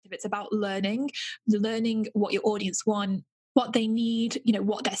it's about learning what your audience want, what they need,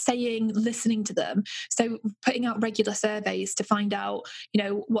 what they're saying, listening to them. So putting out regular surveys to find out,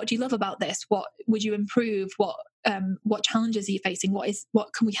 what do you love about this? What would you improve? What challenges are you facing?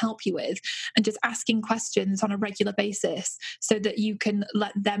 What can we help you with? And just asking questions on a regular basis so that you can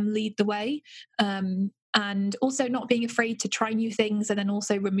let them lead the way. And also not being afraid to try new things and then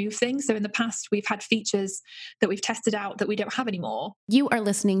also remove things. So in the past, we've had features that we've tested out that we don't have anymore. You are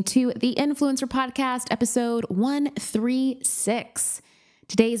listening to the Influencer Podcast, episode 136.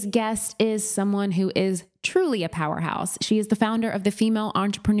 Today's guest is someone who is truly a powerhouse. She is the founder of the Female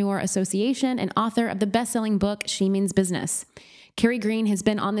Entrepreneur Association and author of the best-selling book, She Means Business. Carrie Green has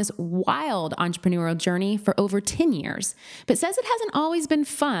been on this wild entrepreneurial journey for over 10 years, but says it hasn't always been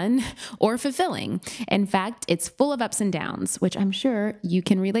fun or fulfilling. In fact, it's full of ups and downs, which I'm sure you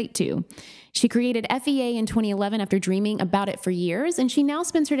can relate to. She created FEA in 2011 after dreaming about it for years, and she now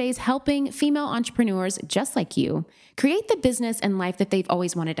spends her days helping female entrepreneurs just like you create the business and life that they've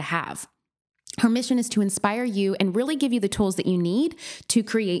always wanted to have. Her mission is to inspire you and really give you the tools that you need to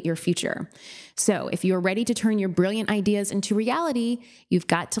create your future. So if you're ready to turn your brilliant ideas into reality, you've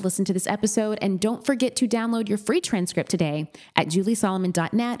got to listen to this episode, and don't forget to download your free transcript today at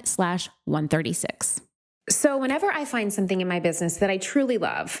juliesolomon.net/136. So whenever I find something in my business that I truly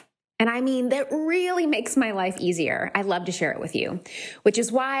love, and I mean, that really makes my life easier, I love to share it with you, which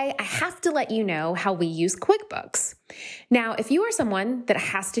is why I have to let you know how we use QuickBooks. Now, if you are someone that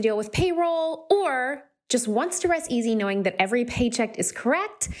has to deal with payroll or just wants to rest easy knowing that every paycheck is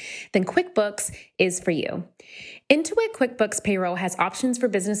correct, then QuickBooks is for you. Intuit QuickBooks Payroll has options for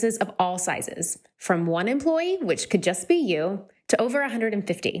businesses of all sizes, from one employee, which could just be you, to over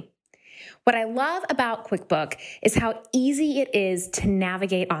 150. What I love about QuickBooks is how easy it is to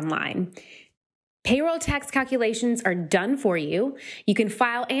navigate online. Payroll tax calculations are done for you. You can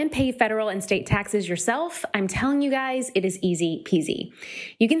file and pay federal and state taxes yourself. I'm telling you guys, it is easy peasy.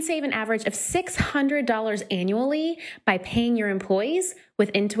 You can save an average of $600 annually by paying your employees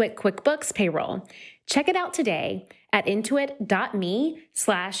with Intuit QuickBooks Payroll. Check it out today at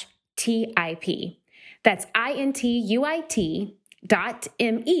intuit.me/TIP. That's intuit.me/TIP.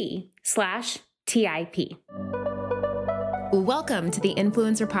 Welcome to the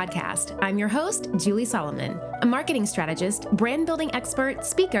Influencer Podcast. I'm your host, Julie Solomon, a marketing strategist, brand building expert,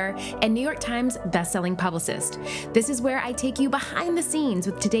 speaker, and New York Times bestselling publicist. This is where I take you behind the scenes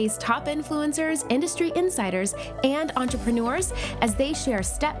with today's top influencers, industry insiders, and entrepreneurs as they share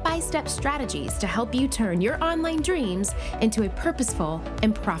step-by-step strategies to help you turn your online dreams into a purposeful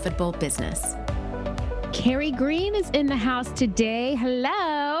and profitable business. Carrie Green is in the house today.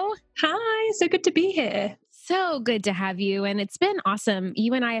 Hello. Hi, so good to be here. So good to have you. And it's been awesome.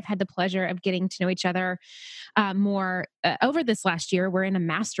 You and I have had the pleasure of getting to know each other more over this last year. We're in a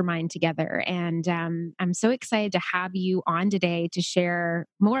mastermind together. And I'm so excited to have you on today to share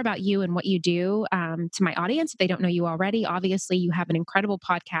more about you and what you do to my audience. If they don't know you already, obviously you have an incredible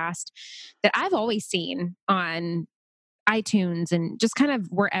podcast that I've always seen on iTunes and just kind of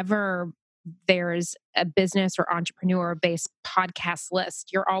wherever there's a business or entrepreneur based podcast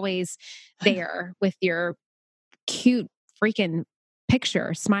list. You're always there with your cute freaking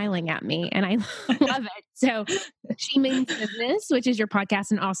picture smiling at me. And I love it. So She Means Business, which is your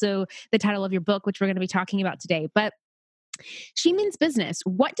podcast and also the title of your book, which we're going to be talking about today. But She Means Business.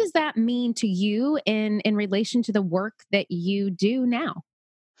 What does that mean to you in relation to the work that you do now?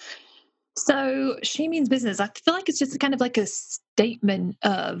 So She Means Business. I feel like it's just kind of like a statement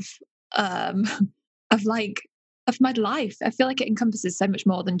of my life. I feel like it encompasses so much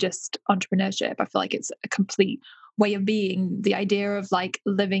more than just entrepreneurship. I feel like it's a complete way of being, the idea of like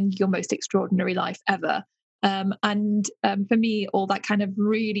living your most extraordinary life ever. And for me, all that kind of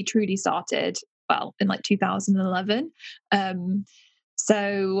really truly started, in like 2011.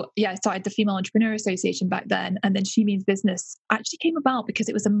 So yeah, I started the Female Entrepreneur Association back then. And then She Means Business actually came about because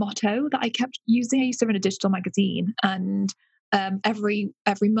it was a motto that I kept using. I used to run a digital magazine, and every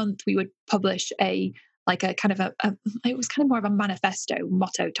month we would publish it was kind of more of a manifesto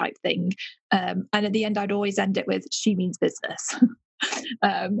motto type thing. And at the end, I'd always end it with She Means Business.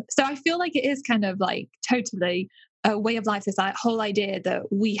 So I feel like it is kind of like totally a way of life, is that whole idea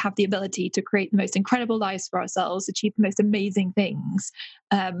that we have the ability to create the most incredible lives for ourselves, achieve the most amazing things.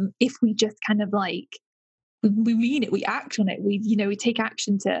 If we just kind of like, we mean it, we act on it, we take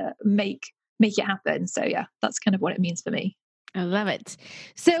action to make it happen. So yeah, that's kind of what it means for me. I love it.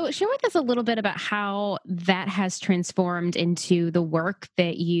 So share with us a little bit about how that has transformed into the work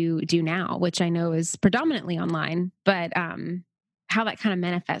that you do now, which I know is predominantly online, but how that kind of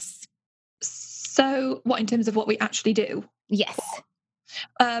manifests. So what, in terms of what we actually do? Yes.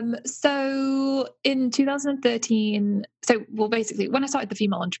 So in 2013, basically, when I started the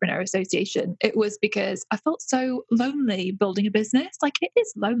Female Entrepreneur Association, it was because I felt so lonely building a business. Like, it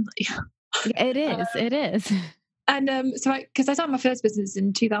is lonely. It is. It is. And because I started my first business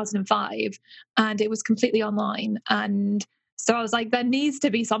in 2005 and it was completely online. And so I was like, there needs to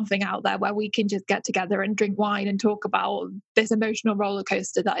be something out there where we can just get together and drink wine and talk about this emotional roller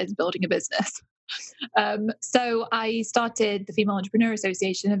coaster that is building a business. So I started the Female Entrepreneur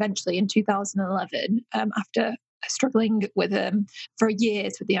Association eventually in 2011, after struggling with for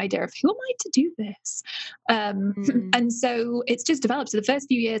years with the idea of who am I to do this. And so it's just developed. So the first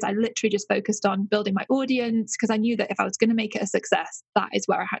few years, I literally just focused on building my audience because I knew that if I was going to make it a success, that is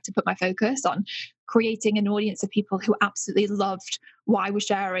where I had to put my focus on creating an audience of people who absolutely loved what I was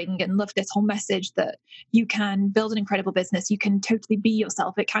sharing and loved this whole message that you can build an incredible business. You can totally be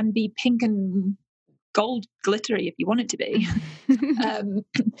yourself. It can be pink and gold glittery if you want it to be.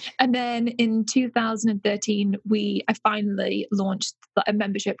 And then in 2013, I finally launched a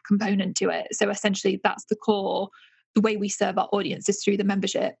membership component to it. So essentially that's the way we serve our audience is through the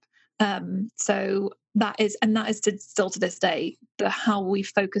membership. So that is still to this day, how we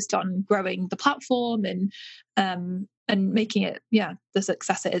focused on growing the platform and making it, the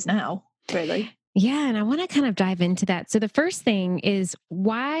success it is now, really. Yeah. And I want to kind of dive into that. So the first thing is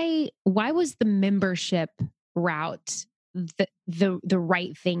why was the membership route the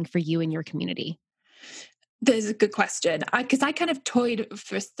right thing for you and your community? There's a good question. Because I kind of toyed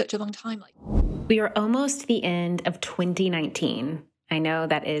for such a long time. We are almost the end of 2019. I know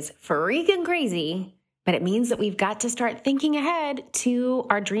that is freaking crazy, but it means that we've got to start thinking ahead to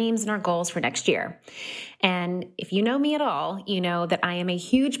our dreams and our goals for next year. And if you know me at all, you know that I am a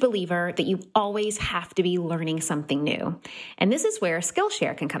huge believer that you always have to be learning something new. And this is where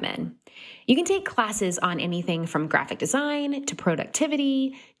Skillshare can come in. You can take classes on anything from graphic design to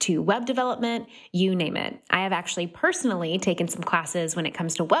productivity to web development, you name it. I have actually personally taken some classes when it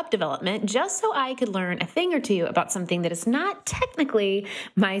comes to web development just so I could learn a thing or two about something that is not technically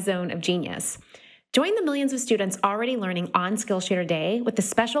my zone of genius. Join the millions of students already learning on Skillshare today with a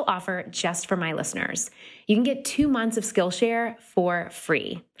special offer just for my listeners. You can get 2 months of Skillshare for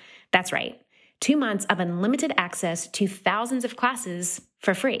free. That's right, 2 months of unlimited access to thousands of classes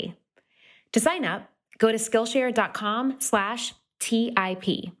for free. To sign up, go to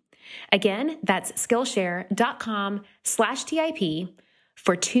Skillshare.com/TIP. Again, that's Skillshare.com/TIP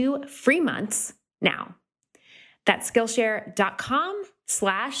for 2 free months now. That's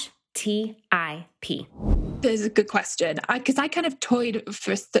Skillshare.com/TIP. There's a good question. Because I kind of toyed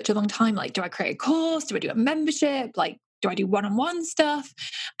for such a long time. Like, do I create a course? Do I do a membership? Like, do I do one-on-one stuff?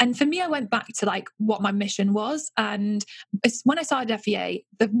 And for me, I went back to like what my mission was. And when I started FEA,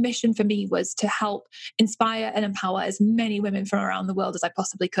 the mission for me was to help inspire and empower as many women from around the world as I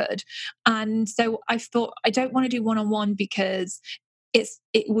possibly could. And so I thought, I don't want to do one-on-one because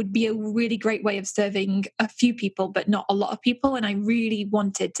it would be a really great way of serving a few people, but not a lot of people. And I really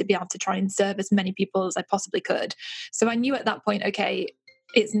wanted to be able to try and serve as many people as I possibly could. So I knew at that point, okay,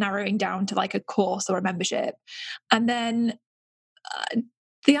 it's narrowing down to like a course or a membership. And then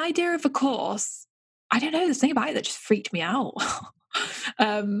the idea of a course, I don't know, there's something about it that just freaked me out.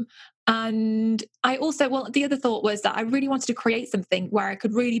 And I also, the other thought was that I really wanted to create something where I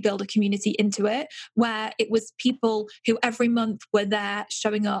could really build a community into it, where it was people who every month were there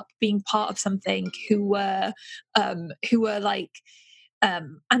showing up, being part of something, who were like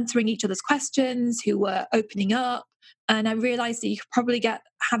answering each other's questions, who were opening up. And I realized that you could probably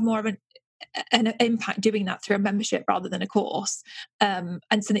have more of an impact doing that through a membership rather than a course, and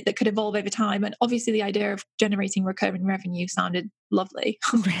something that could evolve over time. And obviously the idea of generating recurring revenue sounded lovely.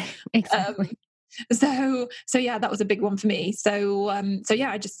 Exactly. So yeah, that was a big one for me. So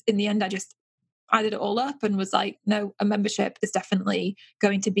yeah, in the end I just added it all up and was like, no, a membership is definitely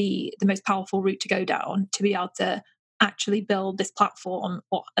going to be the most powerful route to go down to be able to actually build this platform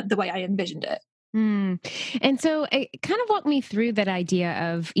the way I envisioned it. And so it kind of walk me through that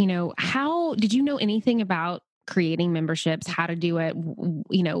idea of, how did you know anything about creating memberships, how to do it,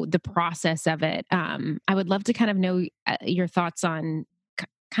 the process of it? I would love to kind of know your thoughts on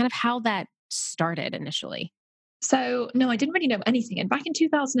kind of how that started initially. So no, I didn't really know anything. And back in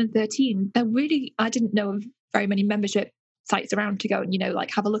 2013, I didn't know of very many membership sites around to go and,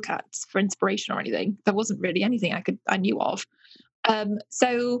 like have a look at for inspiration or anything. There wasn't really anything I knew of.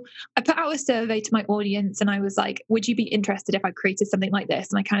 So I put out a survey to my audience and I was like, would you be interested if I created something like this?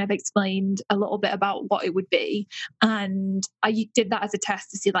 And I kind of explained a little bit about what it would be. And I did that as a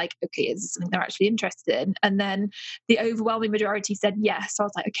test to see like, okay, is this something they're actually interested in? And then the overwhelming majority said yes. So I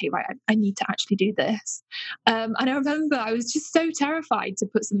was like, okay, right, I need to actually do this. And I remember I was just so terrified to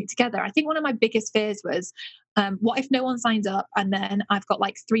put something together. I think one of my biggest fears was, what if no one signs up and then I've got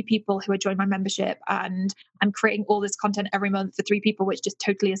like 3 people who are joining my membership and I'm creating all this content every month for 3 people, which just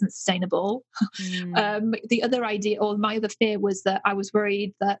totally isn't sustainable. The other idea, or my other fear, was that I was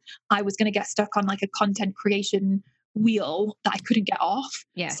worried that I was going to get stuck on like a content creation wheel that I couldn't get off.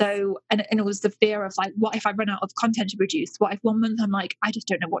 Yes. So, and it was the fear of like, what if I run out of content to produce? What if one month I'm like, I just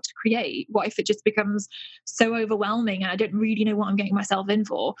don't know what to create? What if it just becomes so overwhelming and I don't really know what I'm getting myself in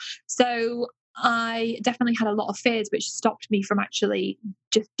for? So I definitely had a lot of fears, which stopped me from actually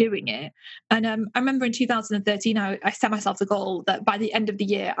just doing it. And I remember in 2013, I set myself the goal that by the end of the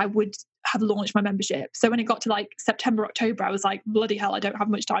year, I would have launched my membership. So when it got to like September, October, I was like, bloody hell, I don't have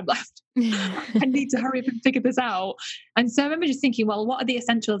much time left. I need to hurry up and figure this out. And so I remember just thinking, well, what are the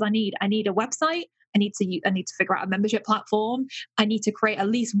essentials I need? I need a website. I need to figure out a membership platform. I need to create at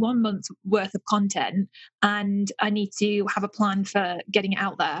least 1 month's worth of content, and I need to have a plan for getting it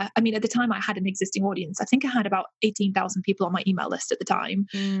out there. I mean, at the time I had an existing audience. I think I had about 18,000 people on my email list at the time.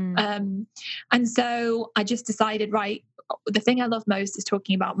 And so I just decided, right, the thing I love most is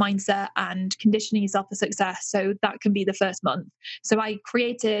talking about mindset and conditioning yourself for success. So that can be the first month. So I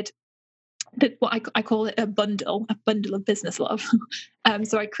created what I call it a bundle of business love.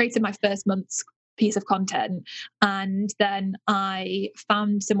 So I created my first month's piece of content, and then I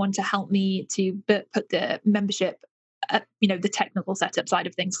found someone to help me to put the membership, the technical setup side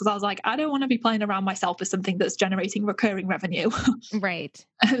of things, because I was like, I don't want to be playing around myself with something that's generating recurring revenue. Right.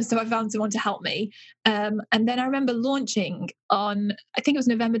 So I found someone to help me. And then I remember launching on, I think it was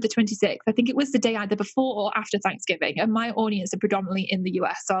November the 26th. I think it was the day either before or after Thanksgiving. And my audience are predominantly in the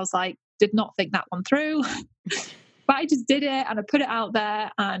US. So I was like, did not think that one through. But I just did it and I put it out there,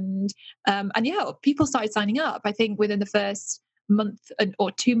 and yeah, people started signing up. I think within the first month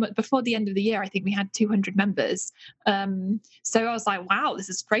or 2 months before the end of the year, I think we had 200 members. So I was like, wow, this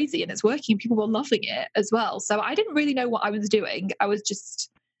is crazy, and it's working. People were loving it as well. So I didn't really know what I was doing. I just,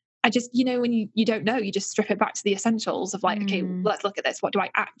 when you don't know, you just strip it back to the essentials of like, okay, let's look at this. What do I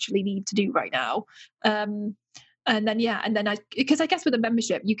actually need to do right now? And then because I guess with a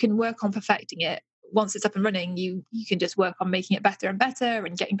membership, you can work on perfecting it. Once it's up and running, you can just work on making it better and better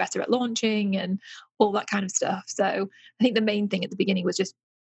and getting better at launching and all that kind of stuff. So I think the main thing at the beginning was just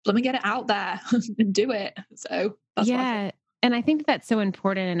let me get it out there and do it. So that's what I think. And I think that's so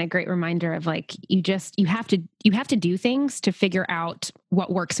important and a great reminder of like, you have to do things to figure out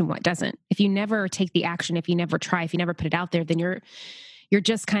what works and what doesn't. If you never take the action, if you never try, if you never put it out there, then you're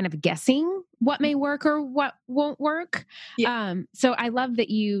just kind of guessing what may work or what won't work. Yeah. So I love that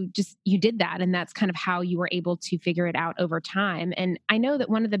you did that. And that's kind of how you were able to figure it out over time. And I know that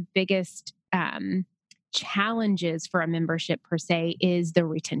one of the biggest challenges for a membership per se is the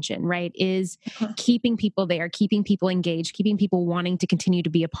retention, right? Is keeping people there, keeping people engaged, keeping people wanting to continue to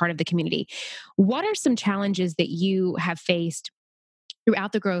be a part of the community. What are some challenges that you have faced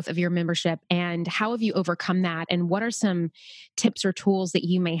throughout the growth of your membership, and how have you overcome that? And what are some tips or tools that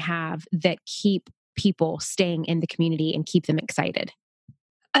you may have that keep people staying in the community and keep them excited?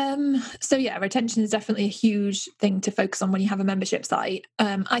 So yeah, retention is definitely a huge thing to focus on when you have a membership site.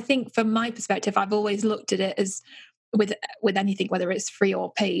 I think from my perspective, I've always looked at it as with anything, whether it's free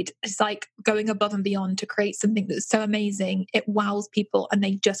or paid, it's like going above and beyond to create something that's so amazing. It wows people and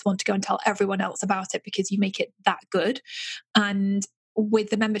they just want to go and tell everyone else about it because you make it that good. And with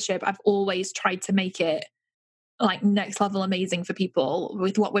the membership, I've always tried to make it like next level amazing for people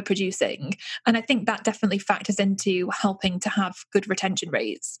with what we're producing. And I think that definitely factors into helping to have good retention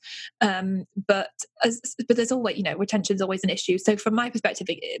rates. But there's always, retention is always an issue. So from my perspective,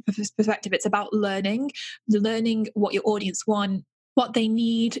 it's about learning what your audience want, what they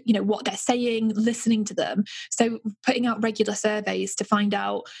need, what they're saying, listening to them. So putting out regular surveys to find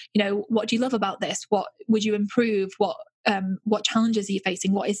out, what do you love about this? What would you improve? What challenges are you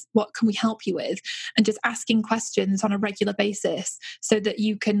facing? What can we help you with? And just asking questions on a regular basis so that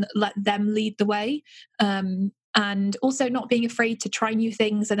you can let them lead the way. And also not being afraid to try new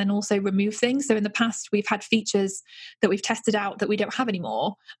things and then also remove things. So in the past, we've had features that we've tested out that we don't have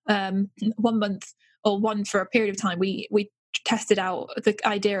anymore. 1 month or one for a period of time, we tested out the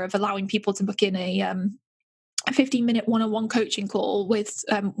idea of allowing people to book in a 15-minute one-on-one coaching call with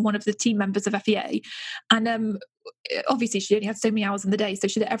one of the team members of FEA. And obviously she only had so many hours in the day, so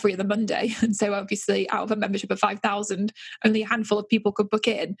she did it every other Monday. And so obviously out of a membership of 5,000, only a handful of people could book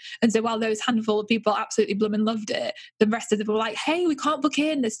in. And so while those handful of people absolutely blooming loved it, the rest of them were like, hey, we can't book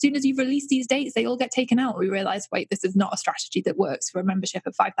in. As soon as you release these dates, they all get taken out. We realized, wait, this is not a strategy that works for a membership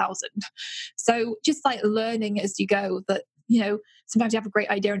of 5,000. So just like learning as you go that, sometimes you have a great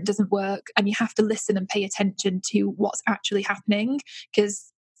idea and it doesn't work, and you have to listen and pay attention to what's actually happening,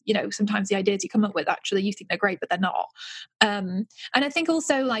 because sometimes the ideas you come up with, actually you think they're great, but they're not. And I think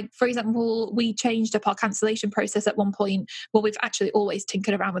also, like, for example, we changed up our cancellation process at one point. Well, we've actually always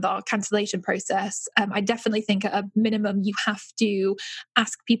tinkered around with our cancellation process. I definitely think at a minimum, you have to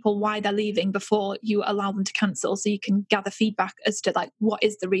ask people why they're leaving before you allow them to cancel, so you can gather feedback as to like, what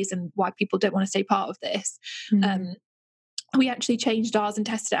is the reason why people don't want to stay part of this. Mm-hmm. We actually changed ours and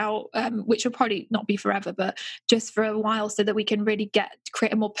tested it out, which will probably not be forever, but just for a while, so that we can really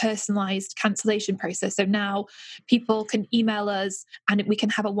create a more personalized cancellation process. So now people can email us and we can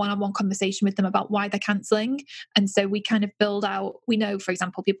have a one-on-one conversation with them about why they're cancelling. And so we kind of build out, we know, for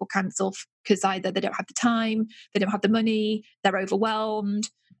example, people cancel because either they don't have the time, they don't have the money, they're overwhelmed.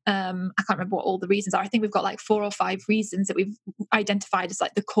 I can't remember what all the reasons are. I think we've got like 4 or 5 reasons that we've identified as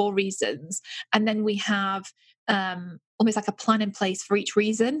like the core reasons. And then we have almost like a plan in place for each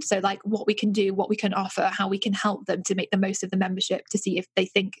reason. So like what we can do, what we can offer, how we can help them to make the most of the membership, to see if they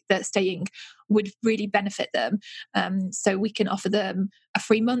think that staying would really benefit them. So we can offer them a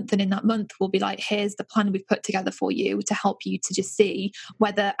free month, and in that month we'll be like, here's the plan we've put together for you to help you to just see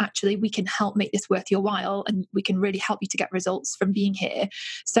whether actually we can help make this worth your while, and we can really help you to get results from being here.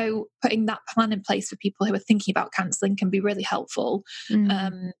 So putting that plan in place for people who are thinking about cancelling can be really helpful.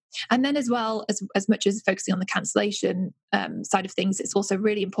 And then as well, as much as focusing on the cancellation side of things, it's also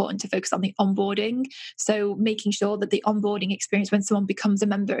really important to focus on the onboarding. So making sure that the onboarding experience when someone becomes a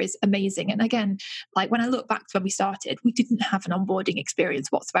member is amazing. And again, like when I look back to when we started, we didn't have an onboarding experience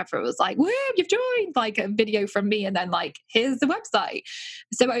whatsoever. It was like, woo, you've joined, like a video from me, and then like, here's the website.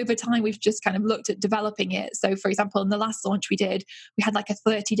 So over time, we've just kind of looked at developing it. So for example, in the last launch we did, we had like a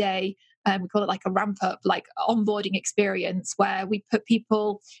 30-day we call it like a ramp up, like onboarding experience, where we put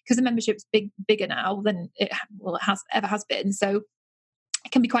people, because the membership's bigger now than it has been. So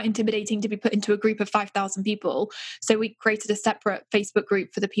it can be quite intimidating to be put into a group of 5,000 people. So we created a separate Facebook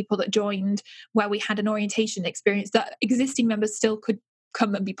group for the people that joined, where we had an orientation experience that existing members still could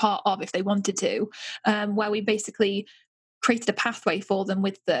come and be part of if they wanted to, where we basically created a pathway for them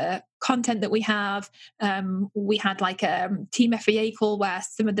with the content that we have. We had like a team FAA call where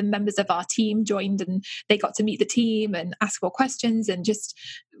some of the members of our team joined, and they got to meet the team and ask more questions, and just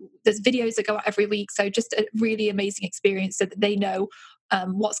there's videos that go out every week. So just a really amazing experience, so that they know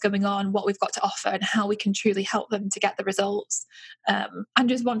what's going on, what we've got to offer, and how we can truly help them to get the results. And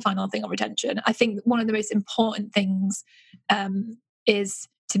just one final thing on retention. I think one of the most important things is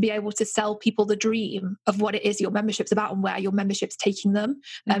to be able to sell people the dream of what it is your membership's about and where your membership's taking them.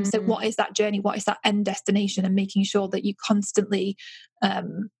 So what is that journey? What is that end destination? And making sure that you constantly,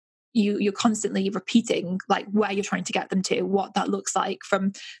 you're constantly repeating like where you're trying to get them to, what that looks like,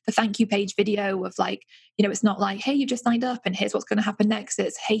 from the thank you page video of like, it's not like, hey, you've just signed up and here's what's going to happen next.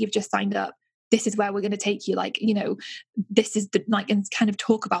 It's, hey, you've just signed up, this is where we're going to take you. Like, this is the, like, and kind of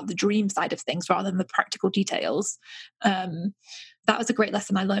talk about the dream side of things rather than the practical details. That was a great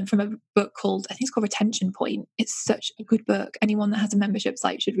lesson I learned from a book called, I think it's called Retention Point. It's such a good book. Anyone that has a membership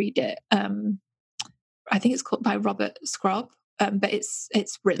site should read it. I think it's called by Robert Scrobb, but it's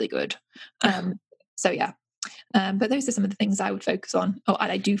really good. So yeah. But those are some of the things I would focus on,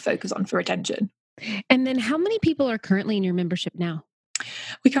 and I do focus on for retention. And then how many people are currently in your membership now?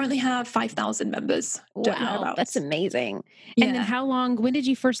 We currently have 5,000 members. Wow, that's amazing. Yeah. And then when did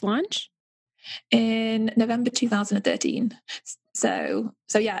you first launch? In November 2013. So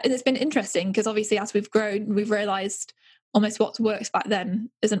yeah, it's been interesting because obviously as we've grown, we've realized almost what works back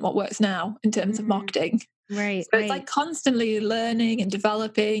then isn't what works now in terms of marketing. Right. So it's like constantly learning and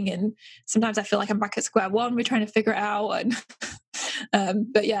developing, and sometimes I feel like I'm back at square one. We're trying to figure it out, and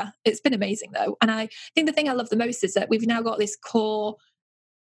but yeah, it's been amazing though. And I think the thing I love the most is that we've now got this core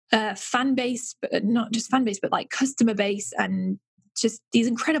fan base, but not just fan base, but like customer base, and just these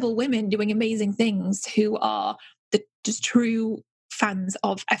incredible women doing amazing things who are the just true fans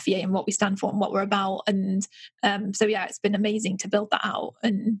of FEA and what we stand for and what we're about. And so yeah, it's been amazing to build that out,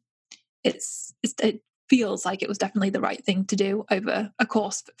 and it feels like it was definitely the right thing to do over a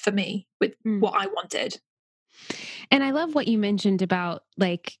course for me with what I wanted. And I love what you mentioned about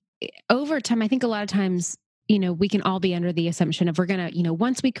like over time. I think a lot of times, we can all be under the assumption of we're going to,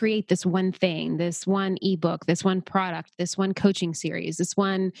 once we create this one thing, this one ebook, this one product, this one coaching series, this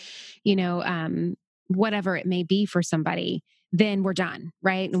one, whatever it may be for somebody, then we're done,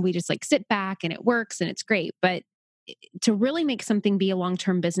 right? And we just like sit back and it works and it's great. But to really make something be a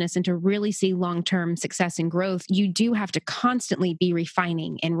long-term business and to really see long-term success and growth, you do have to constantly be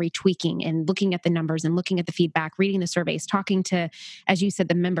refining and retweaking and looking at the numbers and looking at the feedback, reading the surveys, talking to, as you said,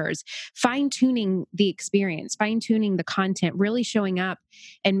 the members, fine-tuning the experience, fine-tuning the content, really showing up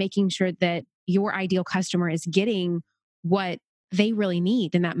and making sure that your ideal customer is getting what they really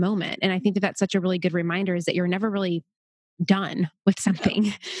need in that moment. And I think that that's such a really good reminder, is that you're never really done with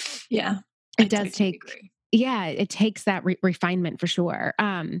something. Yeah. It does take... Agree. Yeah, it takes that refinement for sure.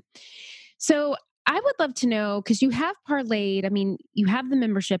 So I would love to know, because you have parlayed, I mean, you have the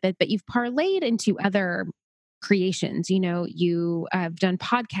membership, but you've parlayed into other creations. You know, you have done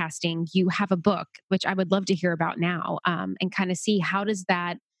podcasting, you have a book, which I would love to hear about now, and kind of see how does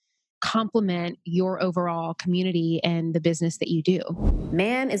that complement your overall community and the business that you do.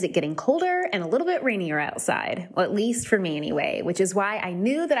 Man, is it getting colder and a little bit rainier outside. Well, at least for me anyway, which is why I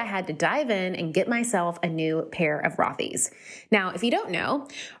knew that I had to dive in and get myself a new pair of Rothy's. Now, if you don't know,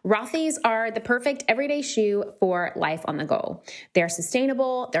 Rothy's are the perfect everyday shoe for life on the go. They're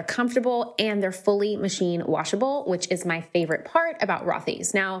sustainable, they're comfortable, and they're fully machine washable, which is my favorite part about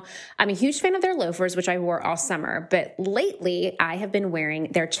Rothy's. Now, I'm a huge fan of their loafers, which I wore all summer, but lately I have been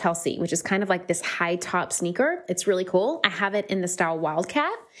wearing their Chelsea, which is kind of like this high top sneaker. It's really cool. I have it in the style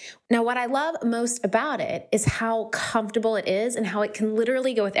Wildcat. Now, what I love most about it is how comfortable it is and how it can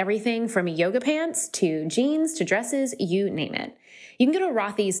literally go with everything from yoga pants to jeans to dresses, you name it. You can go to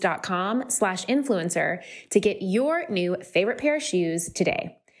rothys.com/influencer to get your new favorite pair of shoes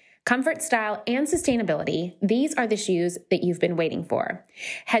today. Comfort, style, and sustainability, these are the shoes that you've been waiting for.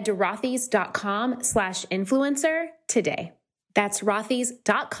 Head to rothys.com/influencer today. That's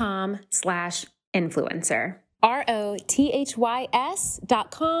rothys.com/influencer.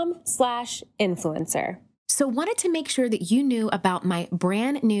 rothys.com/influencer. So wanted to make sure that you knew about my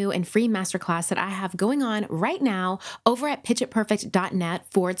brand new and free masterclass that I have going on right now over at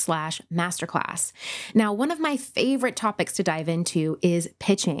pitchitperfect.net/masterclass. Now, one of my favorite topics to dive into is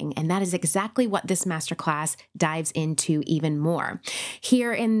pitching, and that is exactly what this masterclass dives into even more.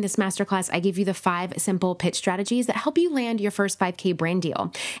 Here in this masterclass, I give you the 5 simple pitch strategies that help you land your first 5K brand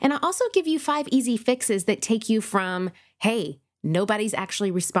deal. And I also give you 5 easy fixes that take you from, hey, nobody's actually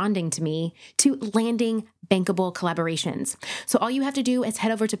responding to me, to landing bankable collaborations. So all you have to do is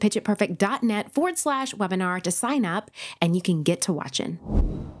head over to pitchitperfect.net/webinar to sign up, and you can get to watching.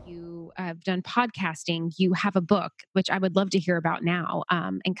 You have done podcasting, you have a book, which I would love to hear about now,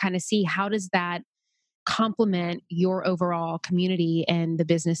 and kind of see how does that complement your overall community and the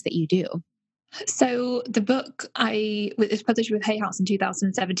business that you do. So the book was published with Hay House in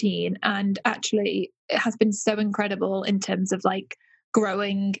 2017, and actually it has been so incredible in terms of like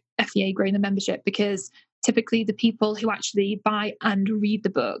growing FEA, growing the membership, because typically the people who actually buy and read the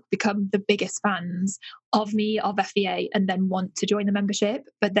book become the biggest fans of me, of FEA, and then want to join the membership.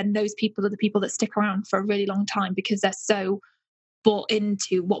 But then those people are the people that stick around for a really long time because they're so bought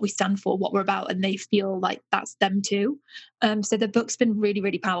into what we stand for, what we're about, and they feel like that's them too. So the book's been really,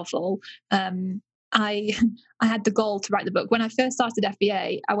 really powerful. I had the goal to write the book. When I first started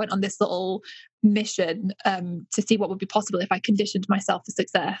FBA, I went on this little mission to see what would be possible if I conditioned myself for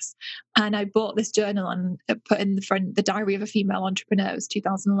success. And I bought this journal and put in the front, The Diary of a Female Entrepreneur. It was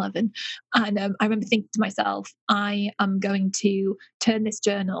 2011. And I remember thinking to myself, I am going to turn this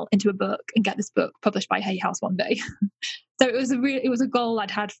journal into a book and get this book published by Hay House one day. So it was a goal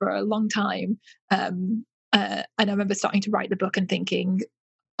I'd had for a long time. And I remember starting to write the book and thinking,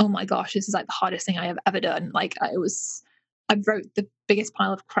 oh my gosh, this is like the hardest thing I have ever done. Like I wrote the biggest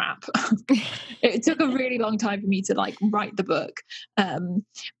pile of crap. It took a really long time for me to like write the book.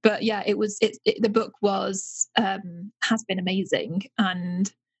 But yeah, the book has been amazing,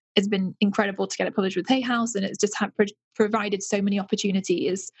 and it's been incredible to get it published with Hay House, and it's just provided so many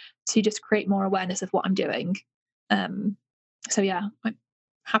opportunities to just create more awareness of what I'm doing. So yeah, I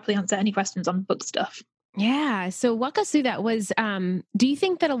happily answer any questions on book stuff. Yeah. So walk us through that. Do you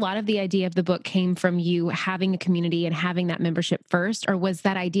think that a lot of the idea of the book came from you having a community and having that membership first, or was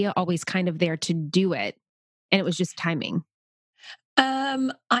that idea always kind of there to do it and it was just timing? I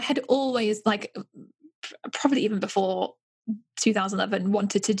had always, like, probably even before 2011,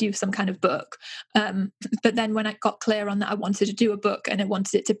 wanted to do some kind of book. But then when I got clear on that, I wanted to do a book and I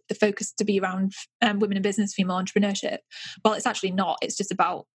wanted the focus to be around women in business, female entrepreneurship. Well, it's actually not. It's just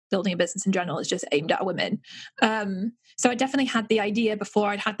about building a business in general. It's just aimed at women. So I definitely had the idea before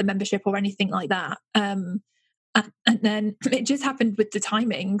I'd had the membership or anything like that. And then it just happened with the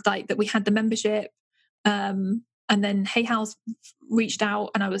timing, like that we had the membership. And And then Hay House reached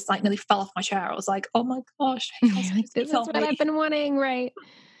out, and I was like, nearly fell off my chair. I was like, oh my gosh, Hay House, Like, this is what I've been wanting, right?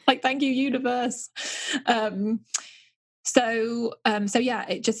 Like, thank you, universe. So yeah,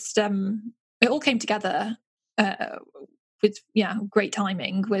 it just it all came together with great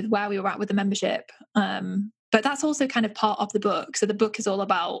timing with where we were at with the membership. But that's also kind of part of the book. So the book is all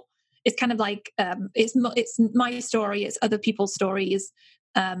about, it's kind of like it's my story, it's other people's stories,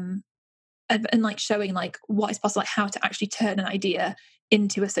 and like showing like what is possible, like how to actually turn an idea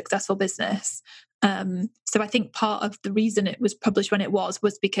into a successful business. So I think part of the reason it was published when it was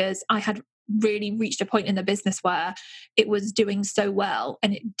because I had really reached a point in the business where it was doing so well,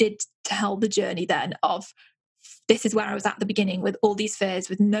 and it did tell the journey then of, this is where I was at the beginning with all these fears,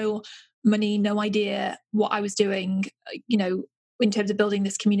 with no money, no idea what I was doing, in terms of building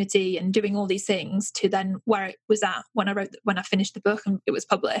this community and doing all these things, to then where it was at when I finished the book and it was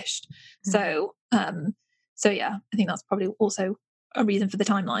published. Mm-hmm. So yeah, I think that's probably also a reason for the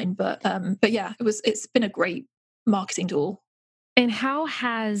timeline, but yeah, it's been a great marketing tool. And how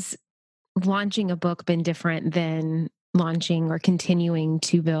has launching a book been different than launching or continuing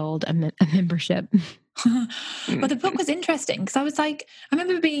to build a membership? Well, the book was interesting because I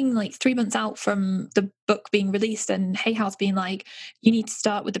remember being like 3 months out from the book being released, and Hay House being like, you need to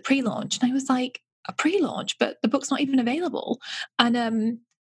start with the pre-launch. And I was like, a pre-launch, but the book's not even available.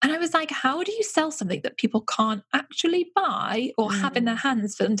 And I was like, how do you sell something that people can't actually buy or have in their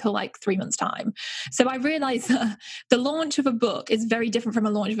hands until like 3 months' time? So I realized that the launch of a book is very different from a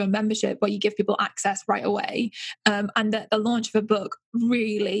launch of a membership where you give people access right away. And that the launch of a book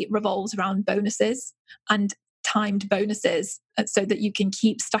really revolves around bonuses and timed bonuses, so that you can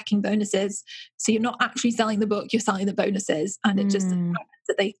keep stacking bonuses. So you're not actually selling the book, you're selling the bonuses. And it just happens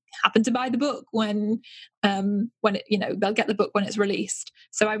that they happen to buy the book when it, they'll get the book when it's released.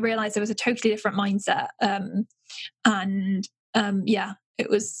 So I realized there was a totally different mindset. That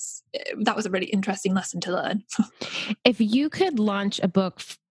was a really interesting lesson to learn. If you could launch a book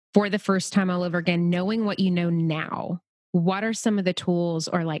for the first time all over again, knowing what you know now, what are some of the tools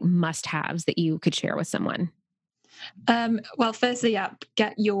or like must-haves that you could share with someone? Well, firstly,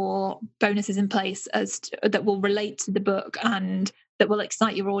 get your bonuses in place that will relate to the book and that will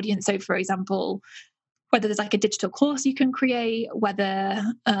excite your audience. So, for example, whether there's like a digital course you can create, whether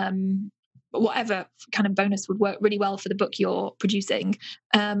whatever kind of bonus would work really well for the book you're producing.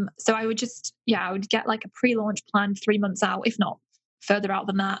 So I would get like a pre-launch plan 3 months out, if not further out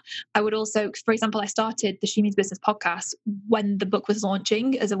than that. I would also, for example, I started the She Means Business podcast when the book was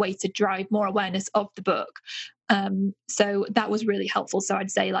launching as a way to drive more awareness of the book. So that was really helpful. So I'd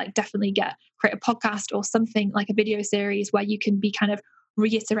say like definitely create a podcast or something like a video series where you can be kind of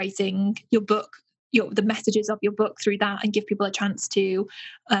reiterating your book, the messages of your book through that, and give people a chance to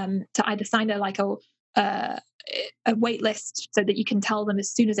either sign a wait list so that you can tell them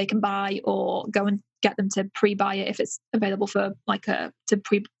as soon as they can buy, or go and get them to pre-buy it if it's available for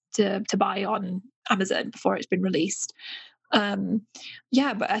to buy on Amazon before it's been released. But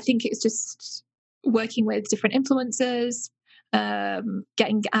I think it's just working with different influencers,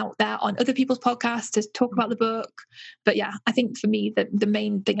 getting out there on other people's podcasts to talk about the book. But yeah, I think for me, the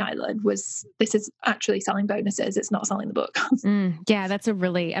main thing I learned was this is actually selling bonuses. It's not selling the book. Yeah, that's I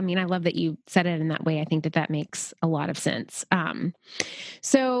love that you said it in that way. I think that makes a lot of sense.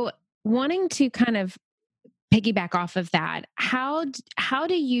 So wanting to kind of piggyback off of that, how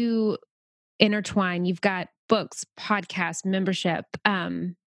do you intertwine? You've got books, podcasts, membership,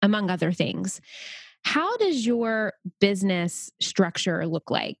 among other things. How does your business structure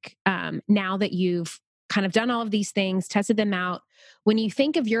look like now that you've kind of done all of these things, tested them out? When you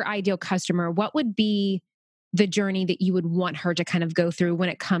think of your ideal customer, what would be the journey that you would want her to kind of go through when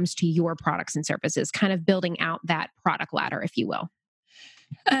it comes to your products and services, kind of building out that product ladder, if you will?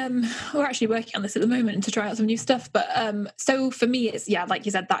 We're actually working on this at the moment to try out some new stuff. But so for me, it's, like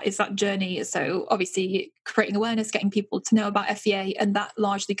you said, that is that journey. So obviously creating awareness, getting people to know about FEA, and that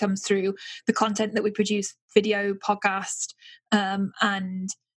largely comes through the content that we produce, video, podcast,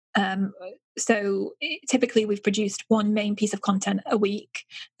 so typically we've produced one main piece of content a week,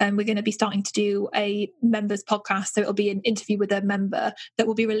 and we're going to be starting to do a members podcast. So it'll be an interview with a member that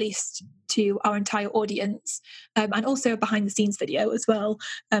will be released to our entire audience, and also a behind the scenes video as well,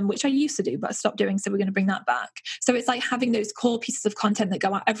 which I used to do but I stopped doing, so we're going to bring that back. So it's like having those core pieces of content that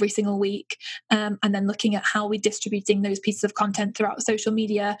go out every single week, and then looking at how we're distributing those pieces of content throughout social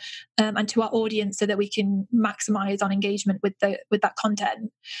media and to our audience, so that we can maximize on engagement with that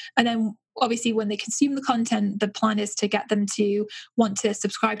content. And then obviously when they consume the content, the plan is to get them to want to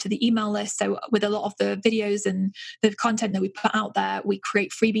subscribe to the email list. So with a lot of the videos and the content that we put out there, we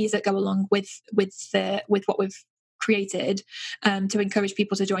create freebies that go along with what we've created to encourage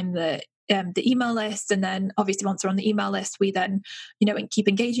people to join the email list. And then obviously once they're on the email list, we then, keep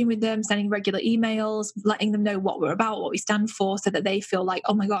engaging with them, sending regular emails, letting them know what we're about, what we stand for, so that they feel like,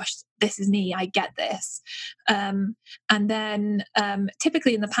 oh my gosh, this is me, I get this. And then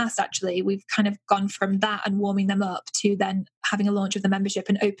typically in the past, actually, we've kind of gone from that and warming them up to then having a launch of the membership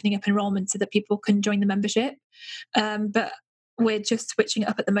and opening up enrollment so that people can join the membership. But we're just switching it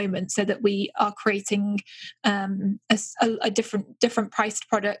up at the moment so that we are creating a different priced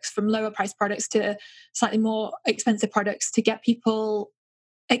products, from lower priced products to slightly more expensive products, to get people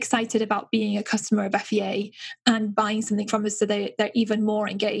excited about being a customer of FEA and buying something from us, so they're even more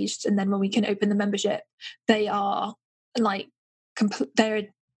engaged. And then when we can open the membership, they are like they're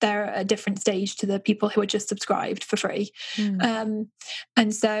at a different stage to the people who are just subscribed for free. And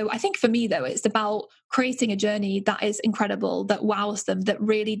so I think for me, though, it's about creating a journey that is incredible, that wows them, that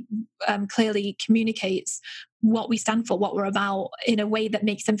really clearly communicates what we stand for, what we're about, in a way that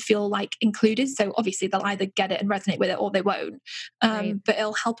makes them feel like included. So obviously they'll either get it and resonate with it, or they won't. Right. But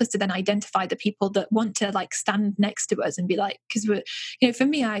it'll help us to then identify the people that want to like stand next to us and be like, because we're, for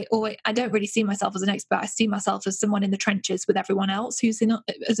me, I don't really see myself as an expert. I see myself as someone in the trenches with everyone else who's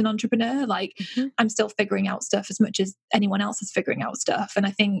as an entrepreneur. Like I'm still figuring out stuff as much as anyone else is figuring out stuff. And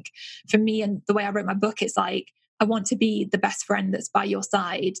I think for me, and the way I wrote my book, it's like, I want to be the best friend that's by your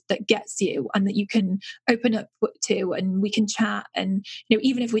side, that gets you, and that you can open up to, and we can chat. And,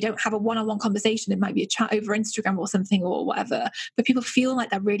 even if we don't have a one-on-one conversation, it might be a chat over Instagram or something or whatever, but people feel like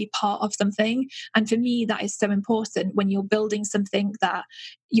they're really part of something. And for me, that is so important when you're building something that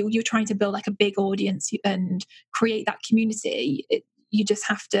you're trying to build like a big audience and create that community. You just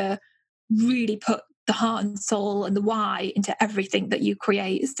have to really put the heart and soul and the why into everything that you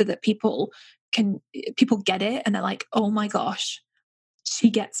create, so that people get it, and they're like, oh my gosh, she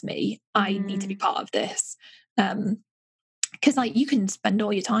gets me, I need to be part of this. Because like you can spend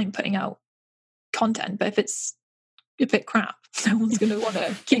all your time putting out content, but if it's a bit crap, no one's going to want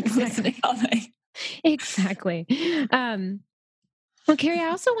to keep listening, are they? Exactly. Well, Carrie, I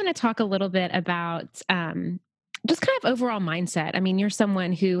also want to talk a little bit about just kind of overall mindset. I mean, you're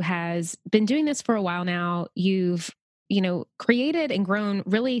someone who has been doing this for a while now. You've created and grown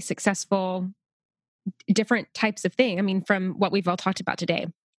really successful different types of thing. I mean, from what we've all talked about today,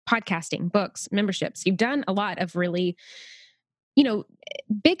 podcasting, books, memberships, you've done a lot of really,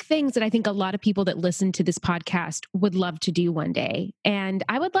 big things that I think a lot of people that listen to this podcast would love to do one day. And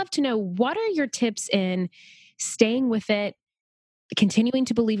I would love to know, what are your tips in staying with it, continuing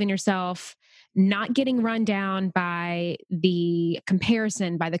to believe in yourself, not getting run down by the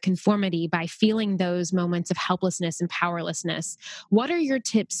comparison, by the conformity, by feeling those moments of helplessness and powerlessness? What are your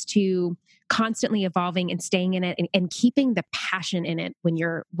tips to constantly evolving and staying in it and keeping the passion in it when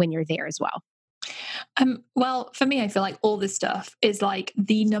you're there as well? Well, for me, I feel like all this stuff is like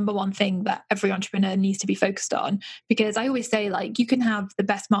the number one thing that every entrepreneur needs to be focused on, because I always say, like, you can have the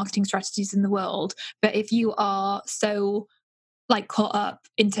best marketing strategies in the world, but if you are so like caught up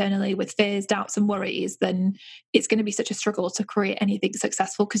internally with fears, doubts, and worries, then it's going to be such a struggle to create anything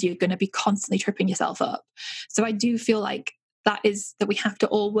successful, because you're going to be constantly tripping yourself up. So I do feel like that we have to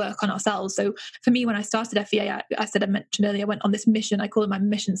all work on ourselves. So for me, when I started FEA, I mentioned earlier, I went on this mission. I call it my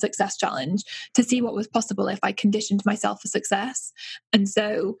Mission Success Challenge, to see what was possible if I conditioned myself for success. And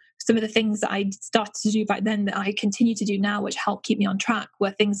so some of the things that I started to do back then that I continue to do now, which help keep me on track, were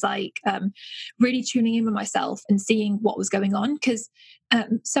things like really tuning in with myself and seeing what was going on. Because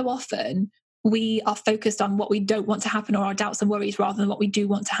so often we are focused on what we don't want to happen, or our doubts and worries, rather than what we do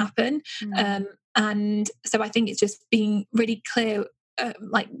want to happen. And so I think it's just being really clear,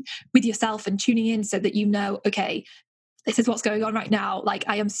 like with yourself, and tuning in so that okay, this is what's going on right now. Like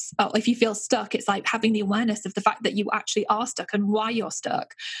I am, if you feel stuck, it's like having the awareness of the fact that you actually are stuck and why you're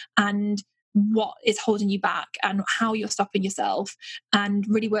stuck, and what is holding you back, and how you're stopping yourself, and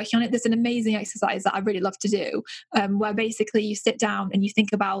really working on it. There's an amazing exercise that I really love to do, where basically you sit down and you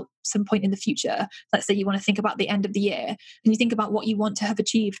think about some point in the future. Let's say you want to think about the end of the year, and you think about what you want to have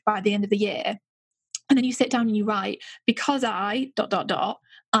achieved by the end of the year. And then you sit down and you write, because I ...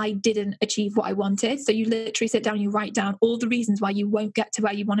 I didn't achieve what I wanted. So you literally sit down and you write down all the reasons why you won't get to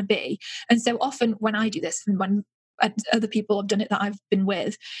where you want to be. And so often when I do this, and when other people have done it that I've been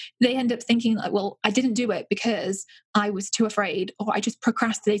with, they end up thinking like, well, I didn't do it because I was too afraid, or I just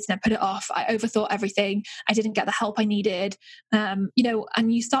procrastinated and I put it off. I overthought everything. I didn't get the help I needed. And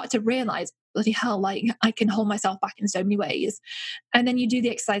you start to realize, bloody hell, like I can hold myself back in so many ways. And then you do the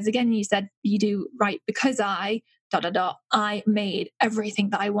exercise again. And you said you do, right, because I I made everything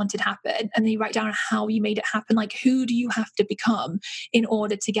that I wanted happen. And then you write down how you made it happen. Like, who do you have to become in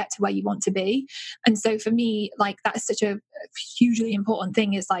order to get to where you want to be? And so for me, like, that is such a hugely important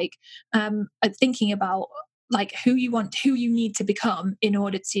thing, is like thinking about like who you need to become in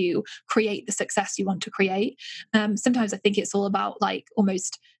order to create the success you want to create. Sometimes I think it's all about like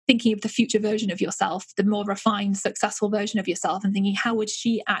almost thinking of the future version of yourself, the more refined, successful version of yourself, and thinking, how would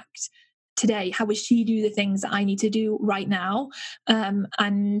she act today? How would she do the things that I need to do right now?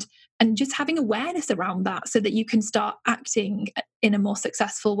 And just having awareness around that so that you can start acting in a more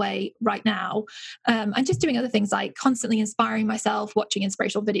successful way right now. And just doing other things like constantly inspiring myself, watching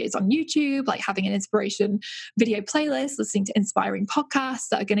inspirational videos on YouTube, like having an inspiration video playlist, listening to inspiring podcasts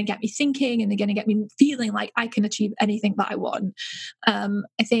that are going to get me thinking and they're going to get me feeling like I can achieve anything that I want.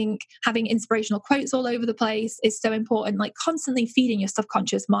 I think having inspirational quotes all over the place is so important, like constantly feeding your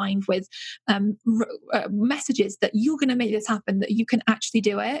subconscious mind with messages that you're going to make this happen, that you can actually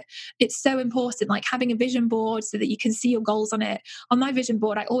do it. It's so important, like having a vision board so that you can see your goals on it. On my vision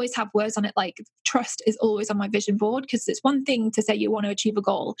board, I always have words on it like trust is always on my vision board, because it's one thing to say you want to achieve a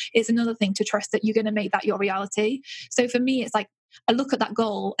goal. It's another thing to trust that you're going to make that your reality. So for me, it's like I look at that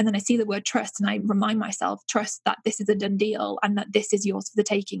goal and then I see the word trust and I remind myself, trust that this is a done deal and that this is yours for the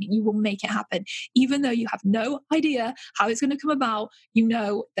taking and you will make it happen. Even though you have no idea how it's going to come about, you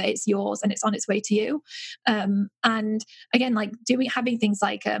know that it's yours and it's on its way to you. And again, like having things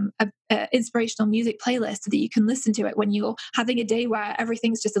like a inspirational music playlist so that you can listen to it when you're having a day where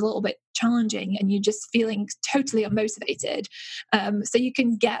everything's just a little bit challenging and you're just feeling totally unmotivated. So you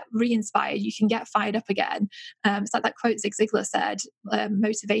can get re-inspired, you can get fired up again. It's like that quote Zig Ziglar said,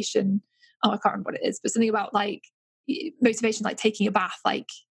 motivation, I can't remember what it is, but something about like motivation, like taking a bath, like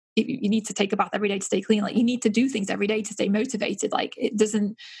you need to take a bath every day to stay clean. Like you need to do things every day to stay motivated. Like it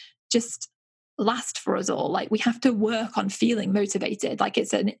doesn't just last for us all. Like we have to work on feeling motivated. Like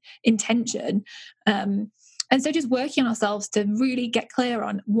it's an intention. And so just working on ourselves to really get clear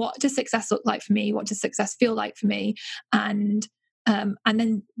on what does success look like for me? What does success feel like for me? And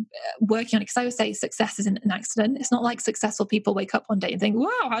then working on it, because I would say success isn't an accident. It's not like successful people wake up one day and think,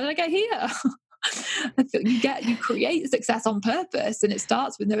 wow, how did I get here? I feel you create success on purpose, and it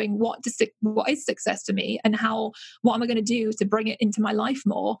starts with knowing what is success to me and what am I going to do to bring it into my life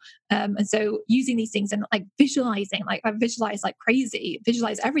more. And so using these things and like visualizing, like I visualize like crazy,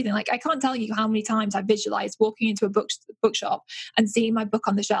 visualize everything. Like I can't tell you how many times I visualized walking into a bookshop and seeing my book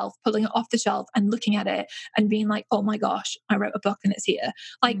on the shelf, pulling it off the shelf and looking at it and being like, oh my gosh, I wrote a book and it's here.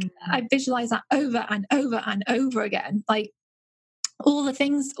 Like I visualize that over and over and over again. Like all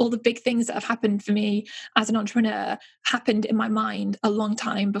the big things that have happened for me as an entrepreneur happened in my mind a long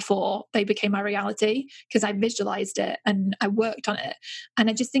time before they became my reality, because I visualized it and I worked on it. And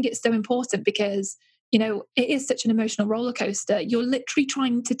I just think it's so important because, you know, it is such an emotional roller coaster. You're literally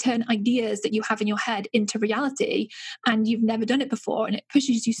trying to turn ideas that you have in your head into reality, and you've never done it before. And it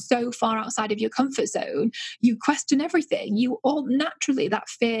pushes you so far outside of your comfort zone. You question everything. You all naturally, that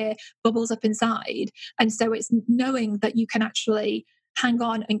fear bubbles up inside. And so it's knowing that you can actually hang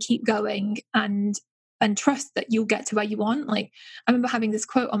on and keep going and trust that you'll get to where you want. Like I remember having this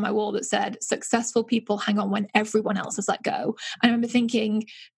quote on my wall that said, successful people hang on when everyone else has let go. And I remember thinking,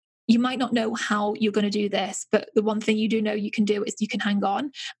 you might not know how you're going to do this, but the one thing you do know you can do is you can hang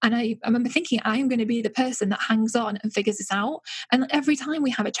on. And I remember thinking, I am going to be the person that hangs on and figures this out. And every time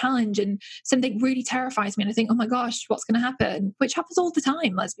we have a challenge and something really terrifies me and I think, oh my gosh, what's going to happen? Which happens all the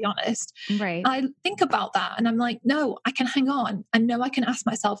time, let's be honest. Right. I think about that and I'm like, no, I can hang on. And no, I can ask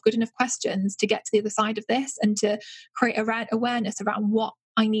myself good enough questions to get to the other side of this and to create awareness around what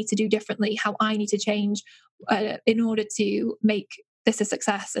I need to do differently, how I need to change in order to make this a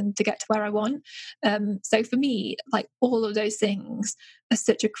success and to get to where I want. So for me, like all of those things are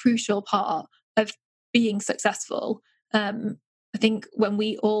such a crucial part of being successful. I think when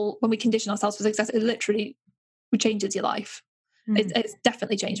we condition ourselves for success, it literally changes your life. It's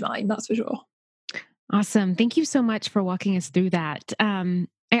definitely changed mine, that's for sure. Awesome. Thank you so much for walking us through that. I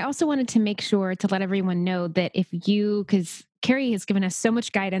also wanted to make sure to let everyone know that because Carrie has given us so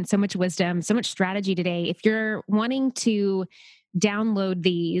much guidance, so much wisdom, so much strategy today. If you're wanting to download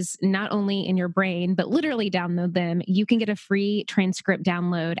these, not only in your brain, but literally download them, you can get a free transcript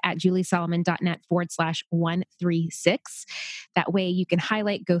download at juliesolomon.net/136. That way you can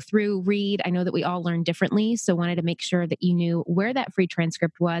highlight, go through, read. I know that we all learn differently, so wanted to make sure that you knew where that free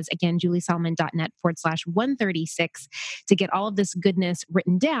transcript was. Again, juliesolomon.net/136 to get all of this goodness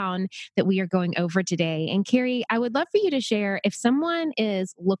written down that we are going over today. And Carrie, I would love for you to share if someone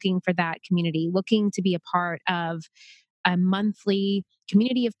is looking for that community, looking to be a part of a monthly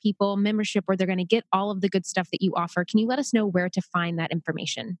community of people, membership, where they're going to get all of the good stuff that you offer, can you let us know where to find that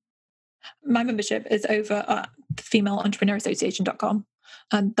information? My membership is over at femaleentrepreneurassociation.com,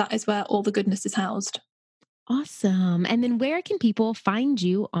 and that is where all the goodness is housed. Awesome. And then where can people find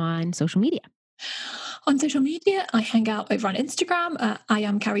you on social media? On social media, I hang out over on Instagram. I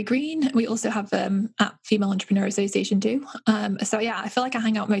am Carrie Green. We also have at Female Entrepreneur Association too. So yeah, I feel like I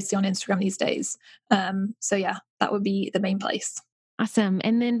hang out mostly on Instagram these days. So yeah, that would be the main place. Awesome.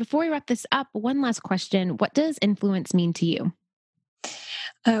 And then before we wrap this up, one last question. What does influence mean to you?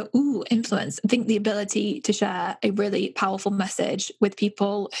 Influence. I think the ability to share a really powerful message with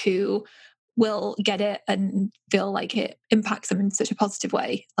people who will get it and feel like it impacts them in such a positive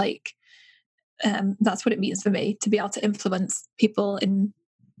way. Like, that's what it means for me, to be able to influence people in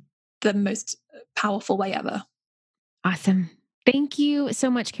the most powerful way ever. Awesome. Thank you so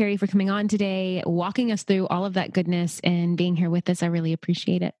much, Carrie, for coming on today, walking us through all of that goodness and being here with us. I really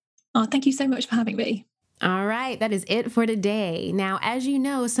appreciate it. Oh, thank you so much for having me. All right, that is it for today. Now, as you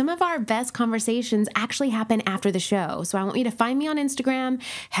know, some of our best conversations actually happen after the show. So I want you to find me on Instagram,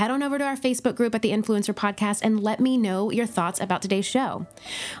 head on over to our Facebook group at the Influencer Podcast, and let me know your thoughts about today's show.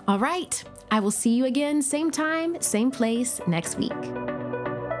 All right, I will see you again, same time, same place next week.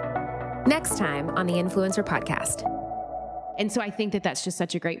 Next time on the Influencer Podcast. And so I think that that's just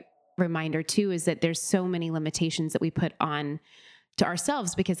such a great reminder too, is that there's so many limitations that we put on to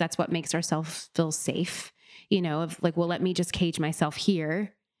ourselves, because that's what makes ourselves feel safe, of like, well, let me just cage myself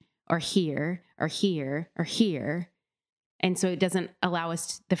here or here or here or here. And so it doesn't allow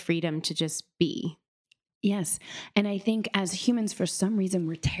us the freedom to just be. Yes. And I think as humans, for some reason,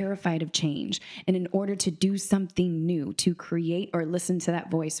 we're terrified of change. And in order to do something new, to create or listen to that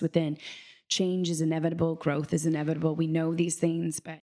voice within, change is inevitable, growth is inevitable. We know these things, but